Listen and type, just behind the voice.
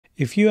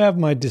If you have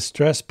my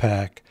distress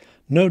pack,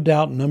 no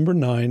doubt number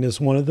 9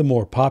 is one of the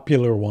more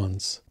popular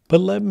ones.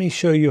 But let me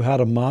show you how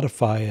to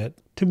modify it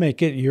to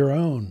make it your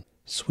own.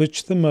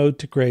 Switch the mode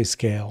to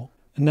grayscale.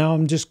 And now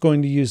I'm just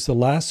going to use the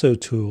lasso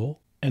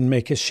tool and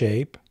make a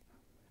shape,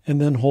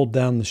 and then hold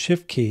down the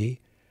Shift key,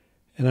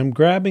 and I'm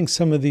grabbing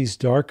some of these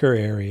darker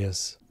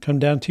areas. Come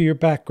down to your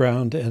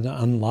background and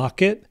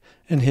unlock it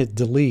and hit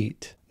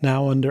delete.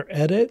 Now under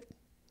Edit,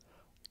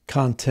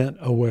 Content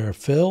Aware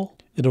Fill,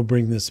 it'll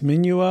bring this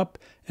menu up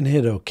and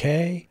hit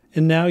OK.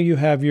 And now you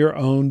have your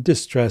own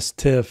distress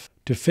TIFF.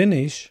 To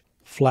finish,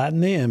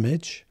 flatten the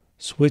image,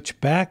 switch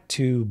back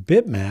to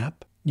bitmap,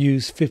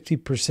 use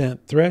 50%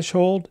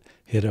 threshold,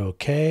 hit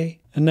OK.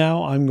 And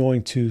now I'm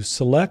going to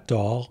select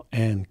all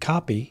and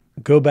copy.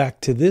 Go back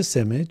to this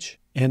image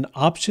and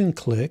Option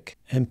click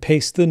and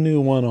paste the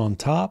new one on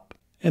top.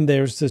 And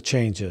there's the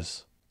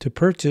changes. To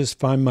purchase,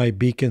 find my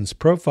Beacons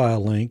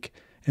profile link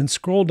and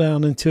scroll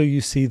down until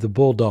you see the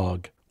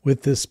bulldog.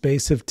 With this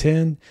space of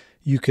 10,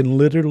 you can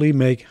literally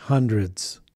make hundreds.